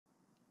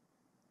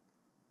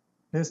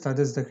ئێستا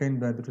دەست دەکەین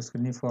بە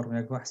دروستکردنی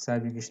فۆرمێک بۆ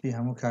حسابی گشتی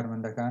هەموو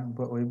کارمەندەکان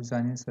بۆ ئەوەی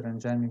بزانین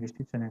سەرنجامی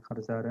گشتی چەندێک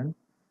خەرجارن.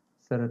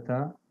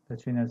 سەرەتا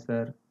دەچینە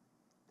سەر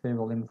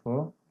تێبڵ ئینفۆ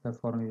لە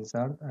فۆرمی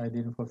ویزارد ئایدی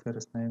ئینفۆ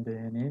فێرستنەوەی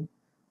دەهێنین،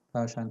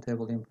 پاشان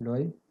تێبڵ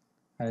ئیمپلۆی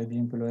ئایدی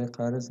ئیمپلۆی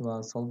قەرز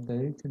واصڵ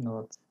دیت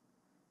نۆت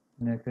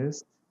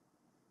نێکست.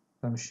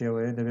 بەم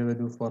شێوەیە دەبێت بە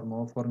دوو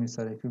فۆرمەوە فۆرمی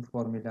سەرەکی و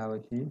فۆرمی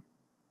لاوەکی.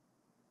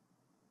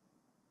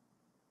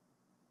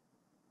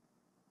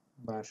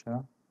 باشە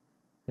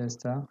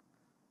ئێستا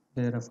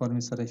لێرە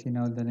فۆرمی سەرەکی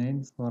ناو دەنێین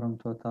فۆرم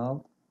تۆتاڵ،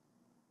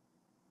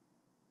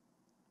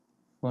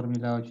 فۆرمی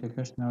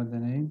لاوەکیەکەش ناو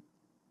دەنێین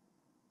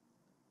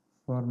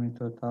فۆرمی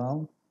تۆتاڵ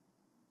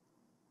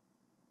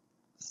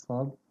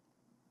سەد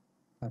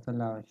کاتە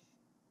لاوەکی.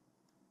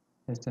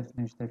 ئێستا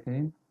فینیش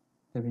دەکەین،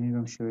 دەبینی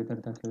بەم شێوەیە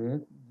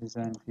دەردەکەوێت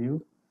دیزاین ڤیو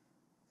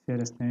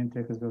فێرستنەوەین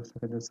تێکس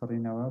بۆکسەکە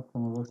دەسەڕینەوە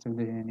کۆمەبۆکسێک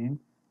دەهێنین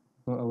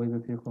بۆ ئەوەی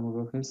بەپێ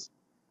کۆمەبۆکس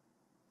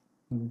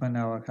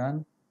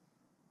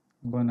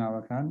بۆ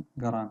ناوەکان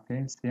گەڕان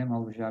بکەین. سێم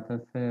هەڵبژاردە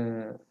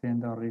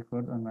فێندە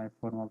ڕیکۆرد ئەنمای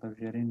فۆرمەڵ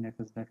دەبژێرین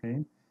نێکست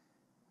دەکەین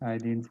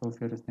ئایدی ئینفۆ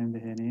فێرستنەوەی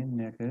دەهێنین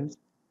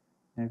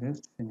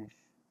نێکست فینیش.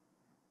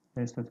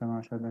 ئێستا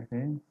تەماشا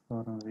دەکەین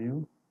فۆرم ڤیو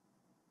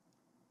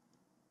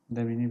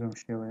دەبینی بەم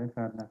شێوەیە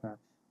کار دەکات.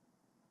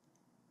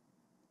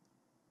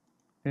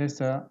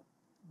 ئێستا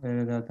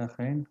لێرەدا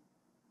دەخەین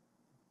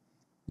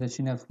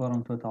دەچینە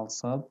فۆرم تۆتاڵ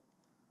سەب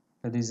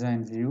لە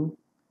دیزاین ڤیو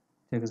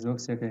تێکس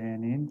بۆکسێکە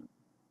هێنین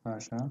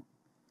باشە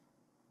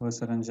بۆ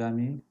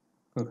سەرنجامی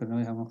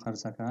کۆکردنەوەی هەموو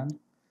قەرزەکان،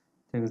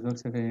 تێکس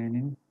بۆکسێکە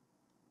هێنین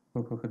بۆ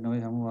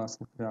کۆکردنەوەی هەموو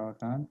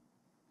واصڵکراوەکان،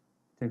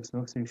 تێکس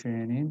بۆکسێکش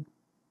هێنین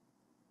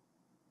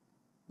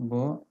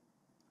بۆ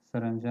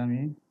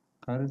سەرنجامی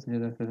قەرز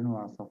لێدەکردن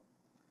واصڵ.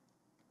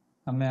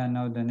 ئەمەیان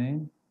ناو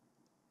دەنێین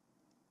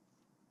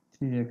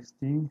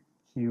txt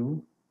q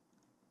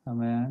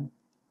ئەمەیان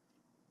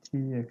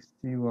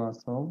txt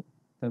واصڵ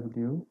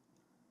w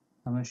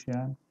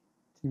ئەمەشیان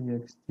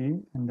txt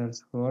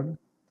ئەندەرسکۆر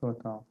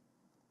تۆتاڵ.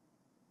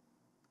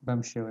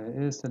 بەم شێوەیە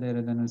ئێستا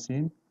لێرە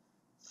دەنووسین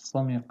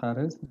سەمی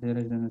قەرز،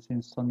 لێرەش دەنووسین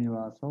سەمی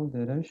واصڵ،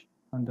 لێرەش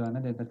ئەم دوانە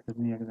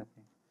لێدەرکردنی یەک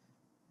دەکەین.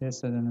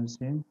 ئێستا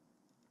دەنووسین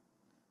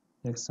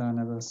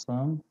یەکسانە بە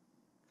سەم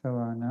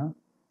کەوانە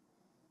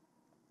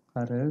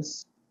قەرز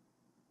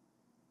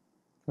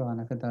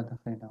کەوانەکە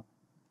دادەخەینەوە،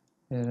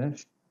 لێرەش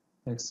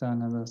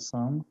یەکسانە بە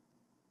سەم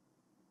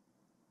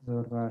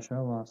زۆر باشە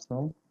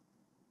واصڵ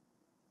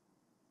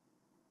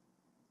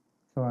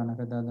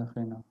کەوانەکە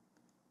دادەخەینەوە.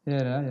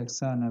 لێرە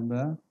یەکسانە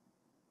بە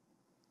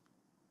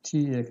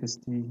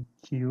txt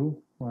q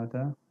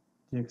واتە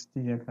txt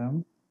یەکەم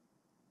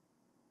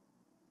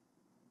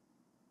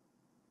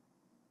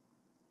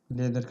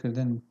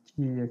لێدەرکردن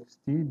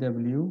txt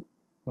w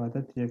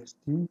واتە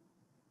txt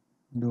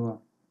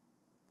دووەم.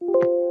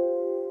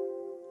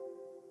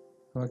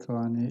 ئەوە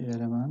کەوانەی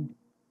ئێرەمان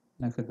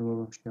نەکردووە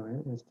بەم شێوەیە.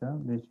 ئێستا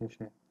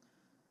بێکێشەیە.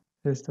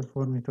 ئێستا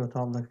فۆرمی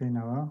تۆتاڵ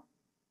دەکەینەوە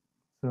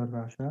زۆر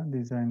باشە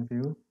دیزاین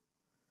ڤیو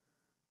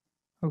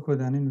ئەو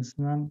کۆدانی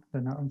نووسمان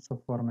لەناو ئەم سەب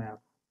فۆرمەیە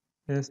بوو.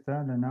 ئێستا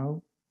لەناو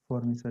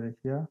فۆرمی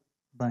سەرەکیە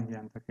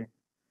بانگیان دەکەین.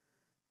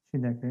 چی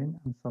دەکەین؟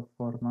 ئەم سەب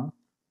فۆرمە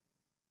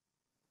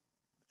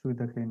بچوو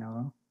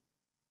دەکەینەوە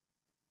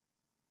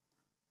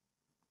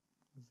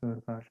زۆر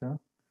باشە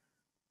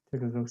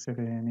تێکس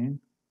بۆکسێکە هێنین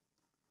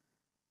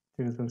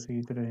تێکس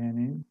بۆکسێکی ترە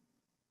هێنین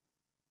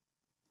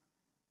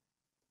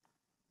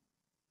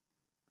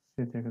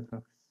سێ تێکس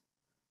بۆکس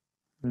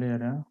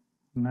لێرە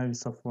ناوی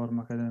سەب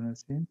فۆرمەکە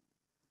دەنووسین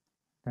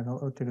لەگەڵ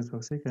ئەو تێکس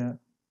بۆکسەی کە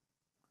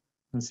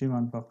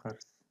نووسیمان بۆ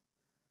قەرز.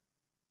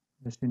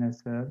 دەچینە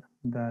سەر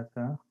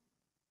داتا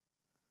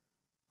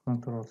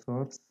کۆنتڕۆڵ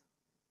سۆرس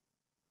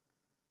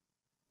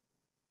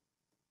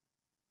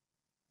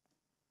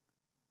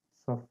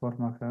سەب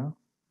فۆرمەکە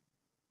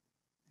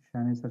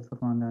نیشانەی سەر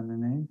فڕماندان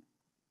دەنێین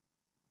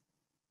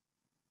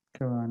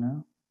کەوانە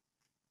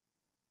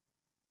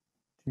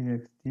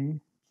txt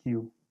q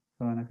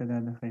کەوانەکە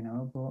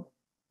دادەخەینەوە بۆ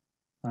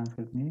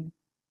بانکردنی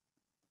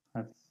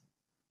قەرز.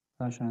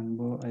 پاشان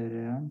بۆ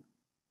ئەیرەیان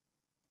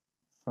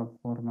سەب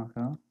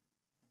فۆرمەکە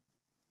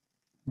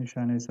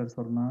نیشانەی سەر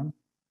فڕمان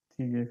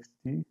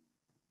txt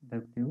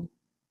w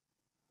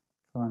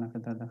کەوانەکە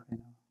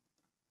دادەخەینەوە.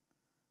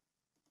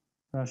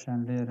 پاشان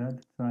لێرە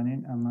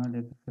دەتوانین ئەمە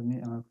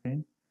لێدەرکردنی ئەمە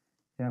بکەین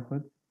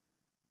یاخود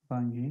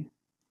بانگی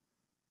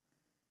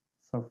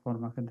سەب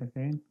فۆرمەکە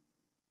دەکەین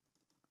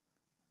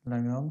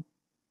لەگەڵ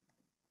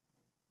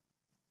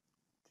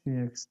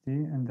txt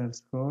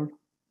ئەندەرسکۆر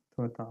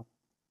تۆتاڵ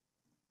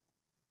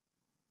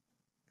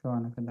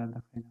کەوانەکە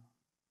دادەخەینەوە.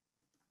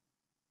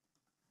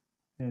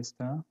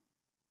 ئێستا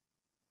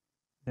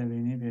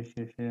دەبینی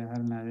بێکێشەیە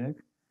هەر ناوێک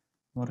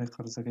وەڕێ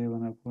قەرزەکەی وە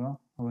نەبووە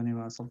ئەوەنەی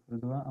واصڵ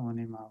کردووە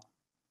ئەوەنەی ماوە.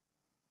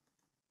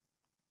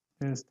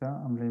 ئێستا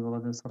ئەم لێبڵە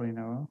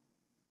دەسڕینەوە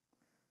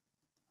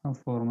ئەم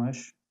فۆرمەش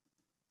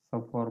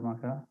سەب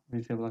فۆرمەکە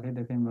ڤیژێبڵەکەی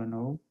دەکەین بە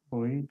نۆ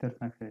بۆی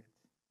دەرنەکەوێت.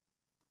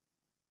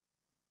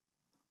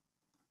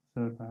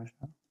 زۆر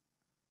باشە.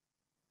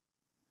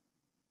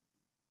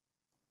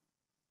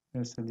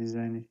 ئێستا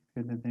دیزاینێکی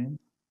پێ دەدەین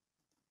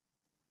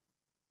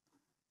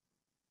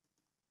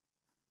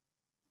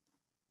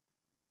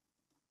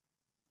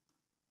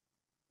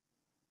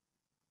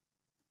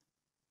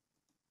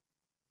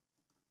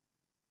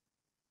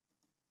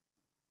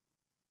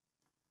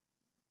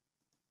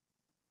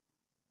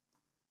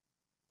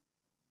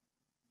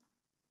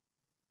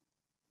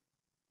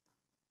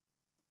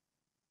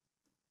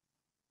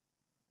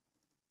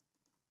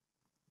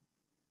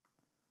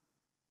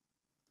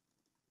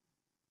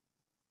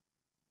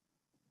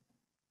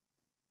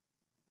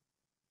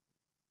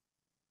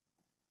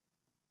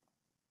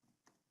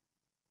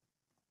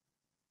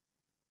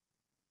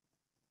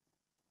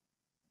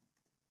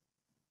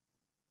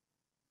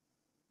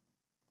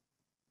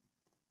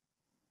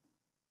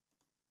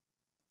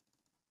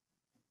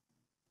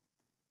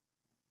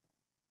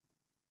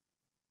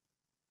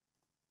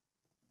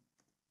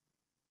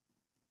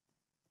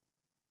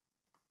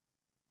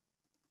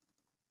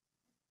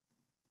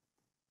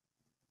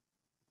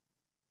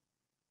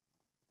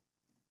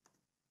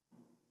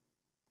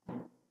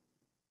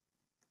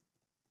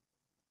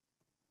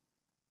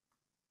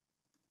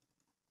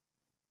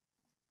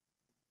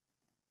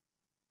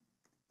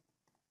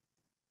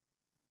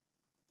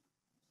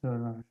زۆر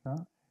باشە.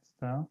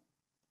 ئێستا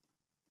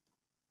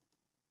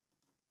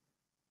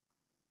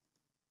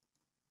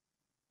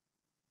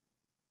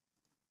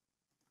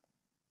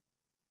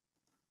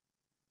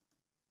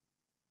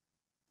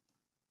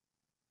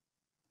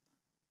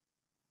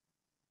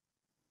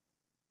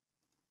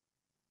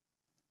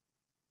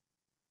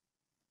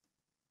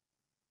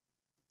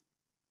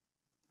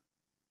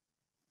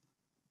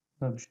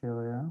بەم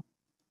شێوەیە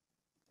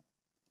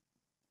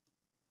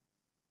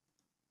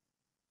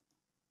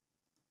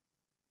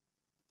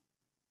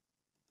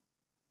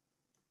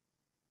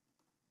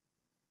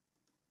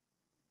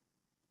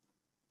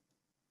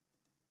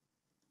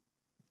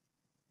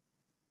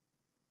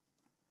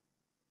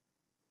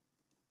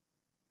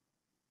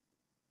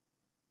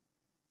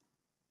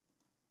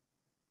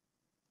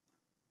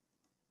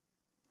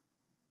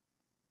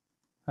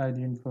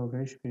ئایدی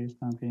ئینفۆکەیش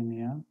پێویستمان پێ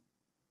نییە.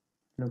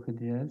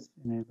 لۆکدیس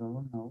ئینێبڵ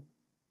نەو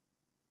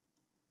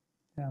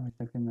یامیش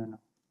دەکەین بە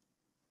نەو.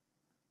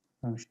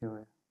 بەم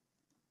شێوەیە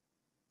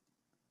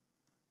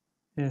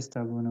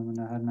ئێستا بۆ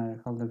نمونە هەر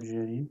ناوێک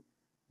هەڵدەبژێری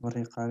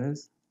بڕی قەرز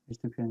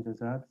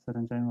 25,000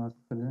 سەرنجامی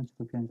وازکردن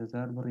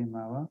 25,000 بڕی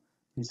ماوە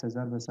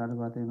 20,000 بە ساڵ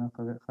واتە ئێمە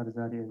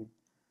قەرزداری ئەوین.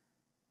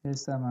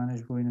 ئێستا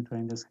ئەمانەش بۆی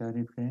نتوانین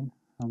دەستکاری بکەین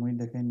هەمووی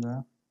دەکەین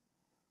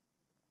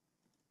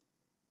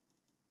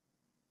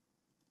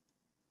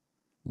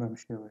بەم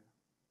شێوەیە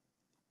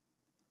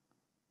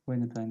بۆی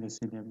نتوانین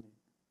دەستی لێ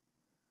بدەین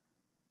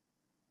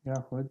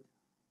یاخود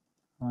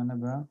ئەمانە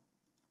بە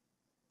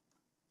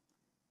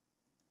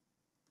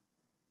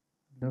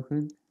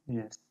لۆکد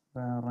یەس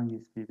بە ڕەنگی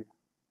سپی بێ.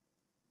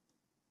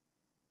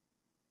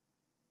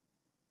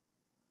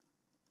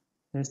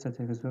 ئێستا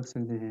تێکس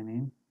بۆکسێک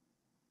دەهێنین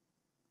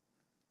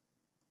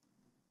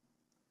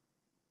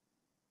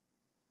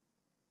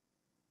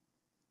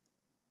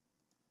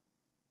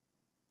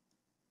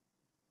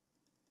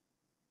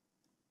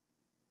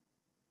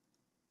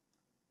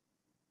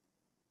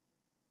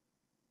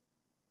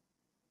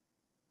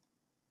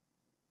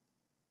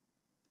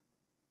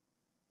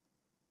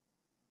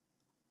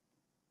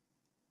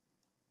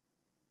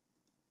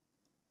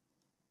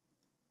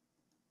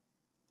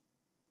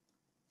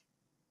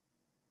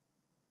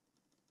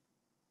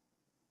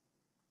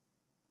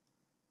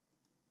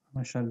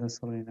ئەمە شەر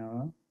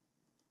دەسڕینەوە.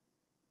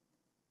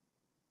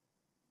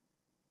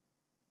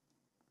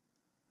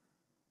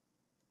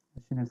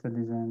 دەچینە سەر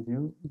دیزاین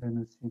ڤیو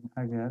دەنووسین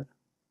ئەگەر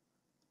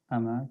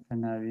ئەمە کە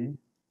ناوی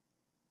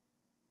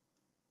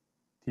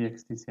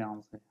txt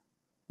سیانزەیە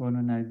بۆ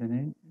نمونای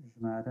دەنێین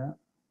ژمارە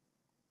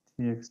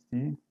txt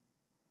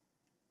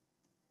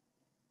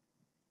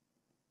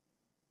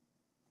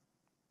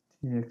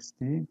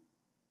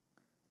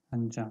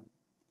ئەنجام.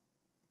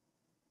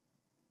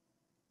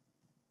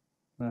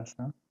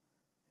 باشە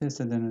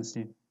ئێستا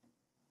دەنووسین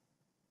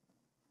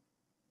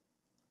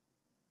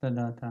لە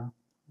داتا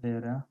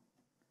لێرە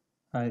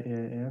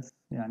if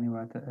یعنی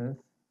واتە f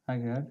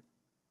ئەگەر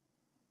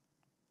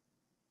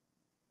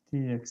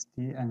txt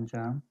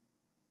ئەنجام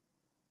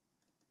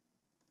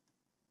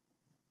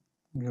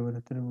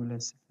گەورەتر بوو لە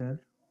 0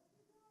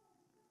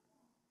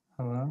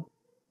 ئەوە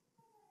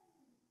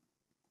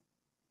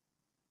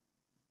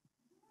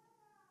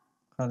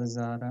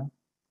قەرزارە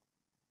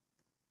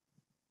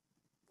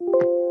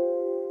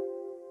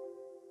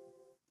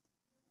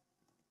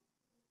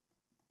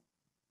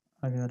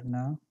ئەگەر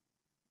نا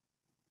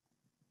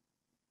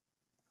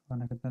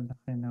وانەکەتان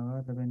دەخینەوە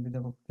دەبێن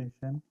دبل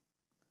کوتێشن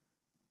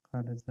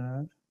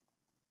قەرزار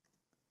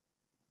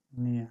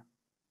نییە.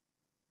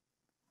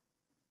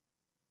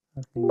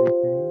 هەرکەی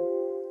دەکەین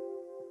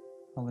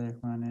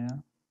هەڵەیەکمانەیە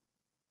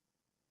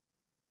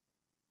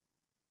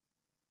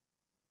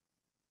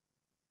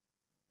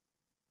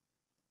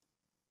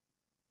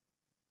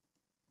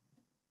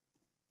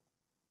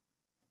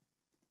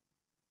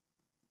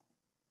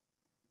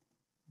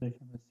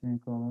دەکەم بە سیمی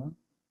کۆڵەوە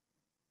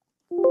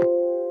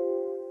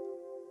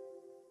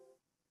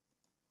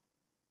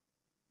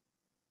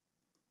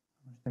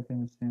ئەمەش دەکەین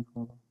بە سیمی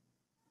کۆڵەوە.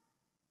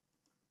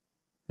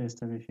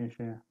 ئێستا بێ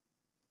کێشەیە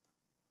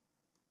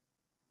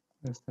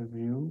ئێستا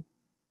ڤیو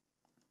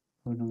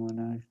بۆ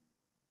نمونەش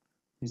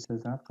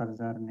 20,000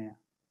 قەرزار نییە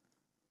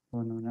بۆ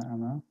نمونە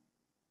ئەمە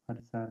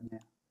قەرزار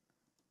نییە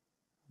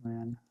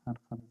ئەمەیان هەر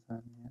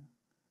قەرزار نییە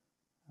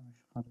ئەمەش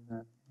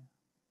قەرزار نییە.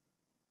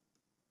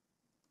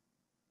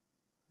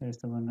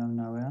 ئێستا بۆ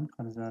ناویان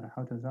قەرزارە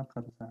 7,000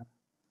 قەرزارە.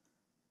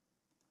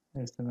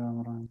 ئێستا بە ئەم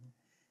ڕەنگی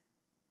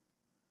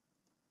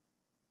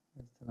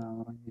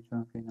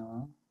جوان بکەینەوە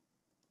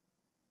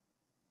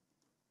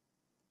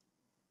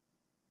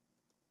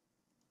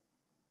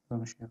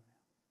بەم شێوەیە.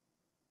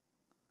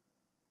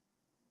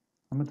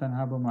 ئەمە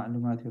تەنها بۆ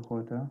معلوماتی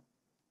خۆتە.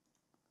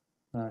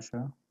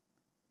 باشە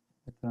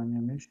دەتوانین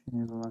ئەمیش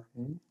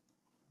نێڤەڵەکەی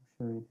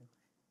شێوەی دەکەین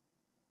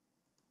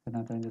کە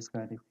ناتوانین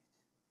دەستکاری بکەیت.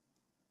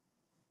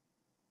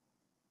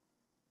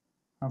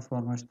 ئەم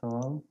فۆرمەش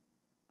تەواو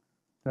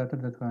دواتر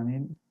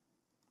دەتوانین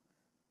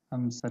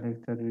ئەم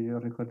سەلێکتەر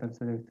ڕیکۆردەر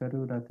سەلێکتەر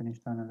و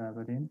داتەنیشتانە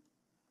لابەرین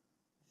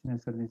چینە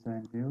سەر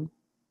دیزاین ڤیو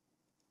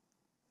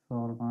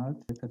فۆرمات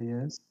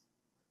یەس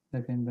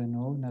دەکەین بە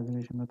 9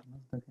 ناڤیگەیشن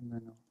بەتنەس دەکەین بە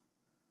 9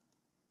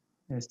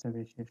 ئێستا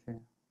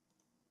بێکێشەیە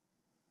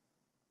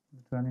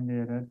دەتوانین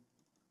لێرە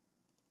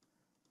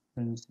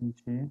بنووسین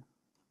چی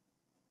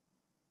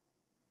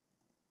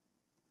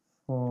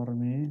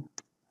فۆرمی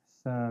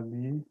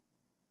حسابی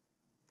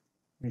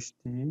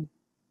گشتی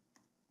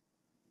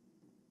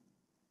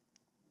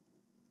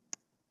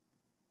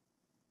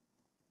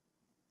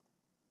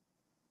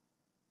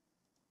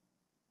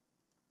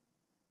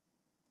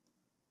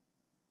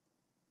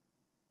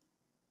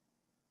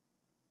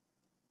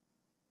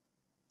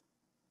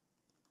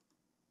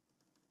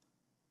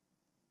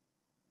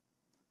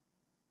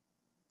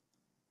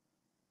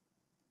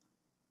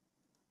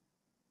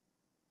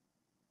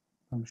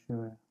بەم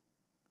شێوەیە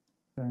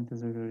دەتوانین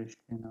تۆزە گەورەیش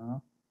بکەینەوە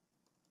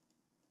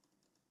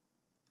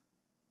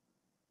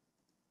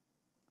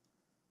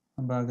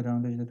ئەم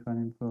باگراوندەش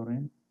دەتوانین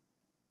بگۆڕین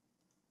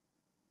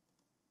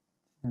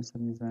چینە سەر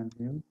دیزاین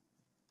ڤیو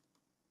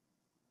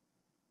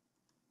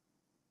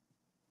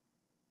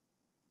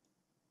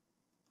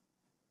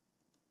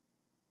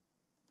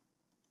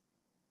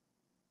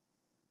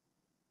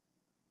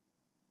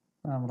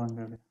ئەم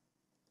ڕەنگە بێ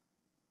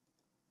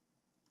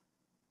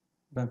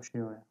بەم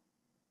شێوەیە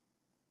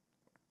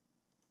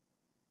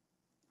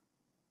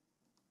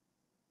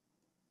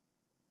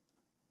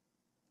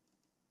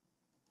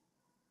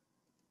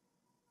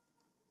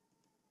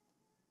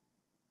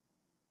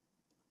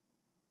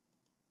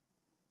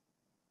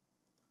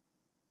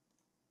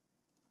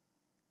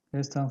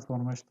ئێستا ئەم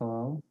فۆرمەش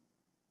تەواو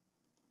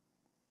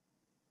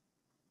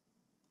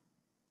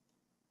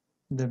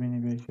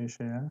دەبینی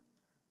بێکێشەیە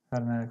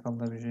هەر نایەک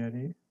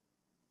هەڵدەبژێری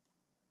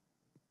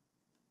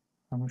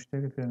هەموو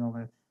شتێکت پێ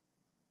دەڵێت